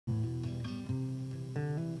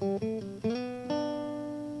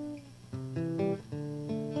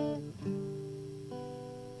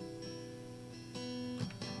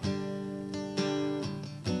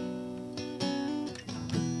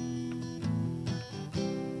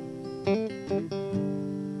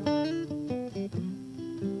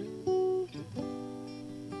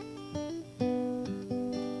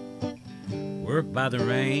Worked by the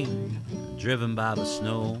rain, driven by the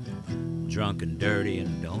snow, drunk and dirty,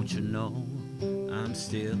 and don't you know, I'm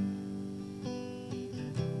still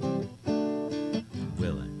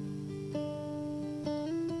Willin.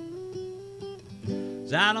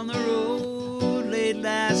 Was out on the road late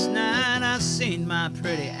last night, I seen my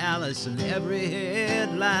pretty Alice in every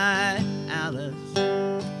headlight. Alice,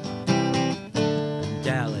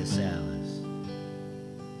 Dallas Alice.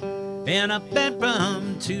 And I bent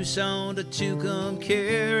from Tucson to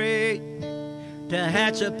Tucumcari, to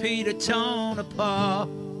Hatchapeta, Tonopah,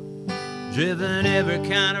 driven every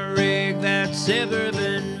kind of rig that's ever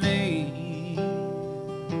been made,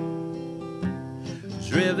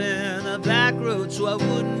 driven the back road so I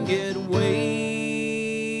wouldn't get away.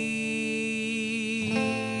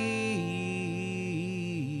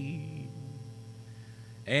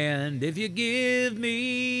 And if you give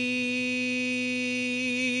me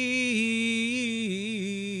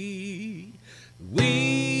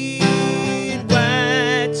weed,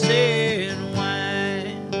 whites, and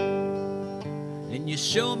wine, and you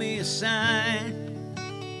show me a sign,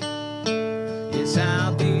 yes,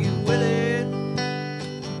 I'll be willing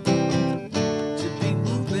to be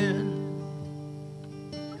moving.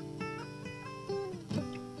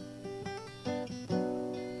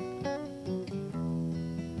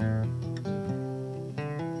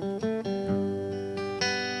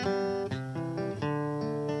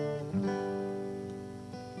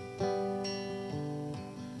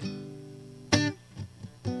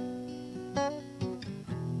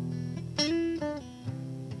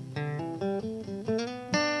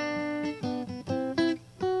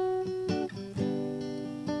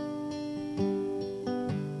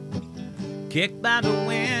 Kicked by the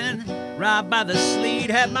wind, robbed by the sleet,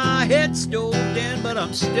 had my head stoved in, but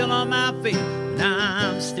I'm still on my feet, and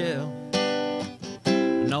I'm still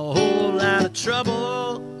in a whole lot of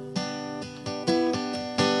trouble.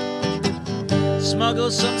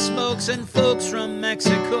 Smuggle some smokes and folks from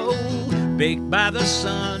Mexico, baked by the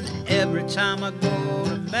sun every time I go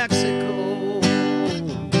to Mexico.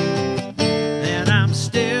 And I'm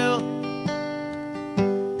still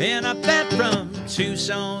in a bed from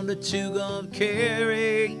Tucson to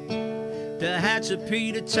Tucumcari, to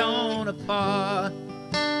Hatchapeta, Tonopah,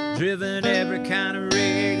 driven every kind of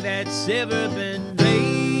rig that's ever been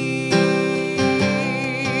made,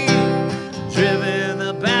 driven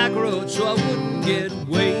the back road so I wouldn't get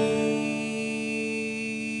away.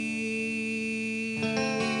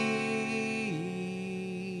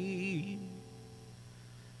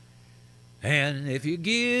 And if you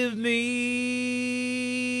give me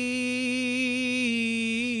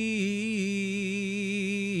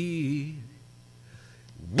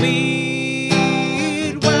weed,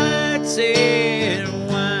 whites, and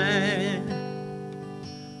wine,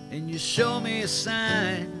 and you show me a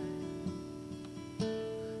sign,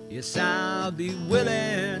 yes, I'll be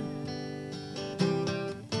willing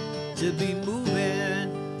to be moving.